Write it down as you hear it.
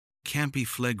Campi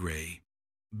Flegrei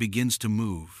begins to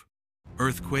move.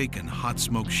 Earthquake and hot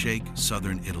smoke shake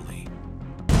southern Italy.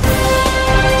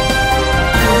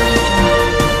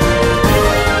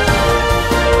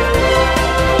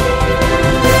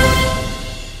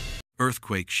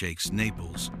 Earthquake shakes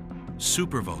Naples.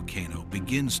 Supervolcano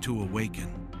begins to awaken.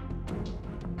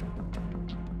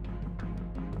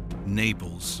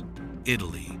 Naples,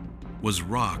 Italy, was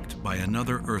rocked by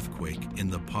another earthquake in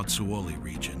the Pozzuoli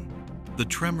region. The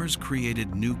tremors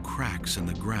created new cracks in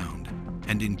the ground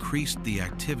and increased the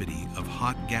activity of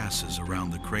hot gases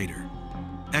around the crater.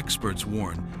 Experts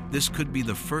warn this could be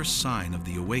the first sign of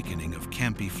the awakening of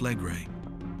Campi Flegrei,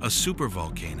 a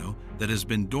supervolcano that has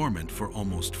been dormant for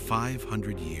almost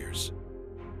 500 years.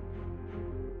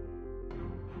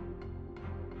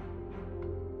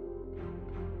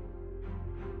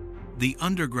 The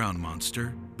underground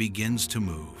monster begins to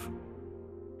move.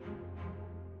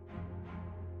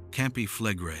 Campi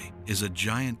Flegrei is a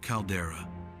giant caldera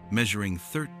measuring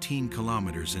 13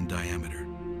 kilometers in diameter,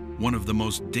 one of the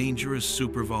most dangerous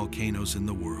supervolcanoes in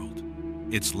the world.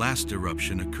 Its last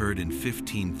eruption occurred in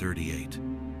 1538.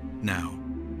 Now,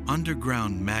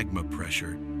 underground magma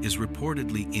pressure is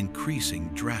reportedly increasing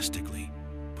drastically,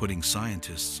 putting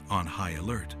scientists on high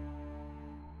alert.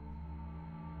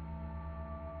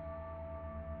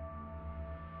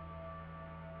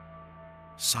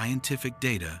 Scientific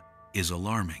data is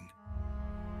alarming.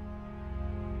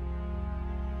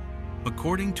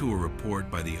 According to a report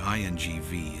by the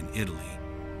INGV in Italy,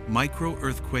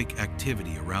 micro-earthquake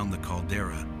activity around the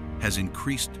caldera has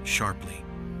increased sharply.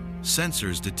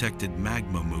 Sensors detected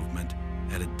magma movement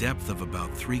at a depth of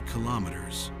about 3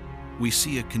 kilometers. We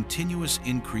see a continuous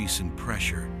increase in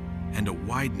pressure and a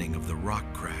widening of the rock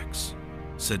cracks,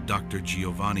 said Dr.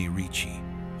 Giovanni Ricci,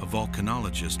 a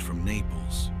volcanologist from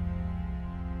Naples.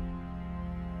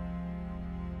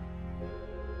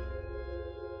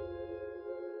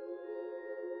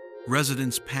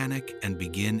 Residents panic and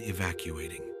begin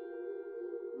evacuating.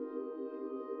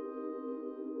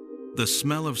 The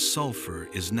smell of sulfur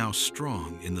is now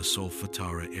strong in the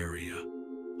Solfatara area.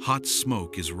 Hot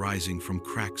smoke is rising from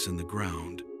cracks in the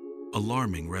ground,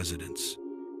 alarming residents.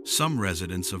 Some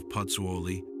residents of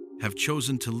Pozzuoli have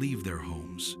chosen to leave their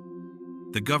homes.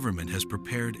 The government has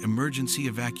prepared emergency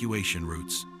evacuation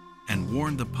routes and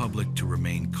warned the public to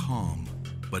remain calm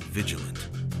but vigilant.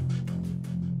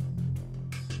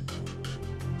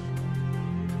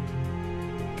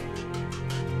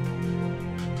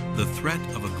 The threat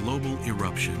of a global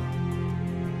eruption.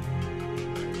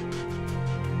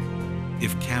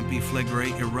 If Campi Flegrei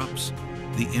erupts,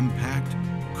 the impact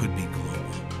could be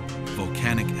global.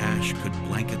 Volcanic ash could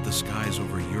blanket the skies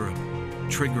over Europe,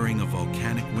 triggering a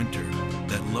volcanic winter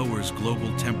that lowers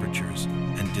global temperatures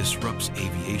and disrupts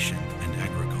aviation and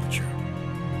agriculture.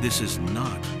 This is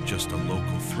not just a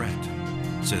local threat,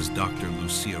 says Dr.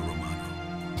 Lucia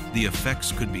Romano. The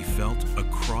effects could be felt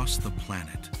across the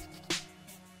planet.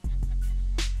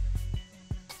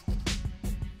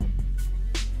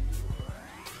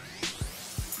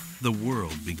 The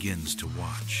world begins to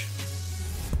watch.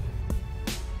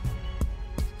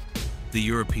 The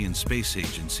European Space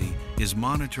Agency is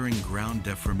monitoring ground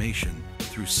deformation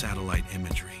through satellite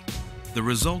imagery. The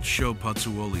results show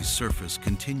Pozzuoli's surface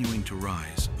continuing to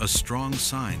rise, a strong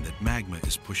sign that magma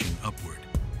is pushing upward.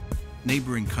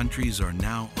 Neighboring countries are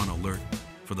now on alert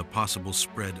for the possible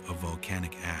spread of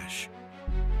volcanic ash.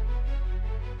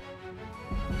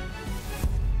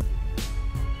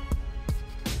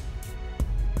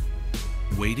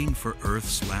 Waiting for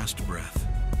Earth's last breath.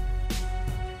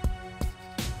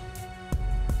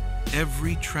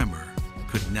 Every tremor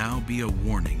could now be a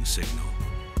warning signal.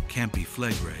 Campi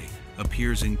Flegrei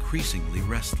appears increasingly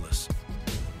restless.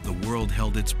 The world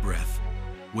held its breath,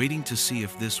 waiting to see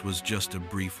if this was just a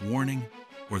brief warning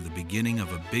or the beginning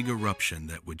of a big eruption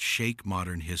that would shake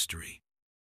modern history.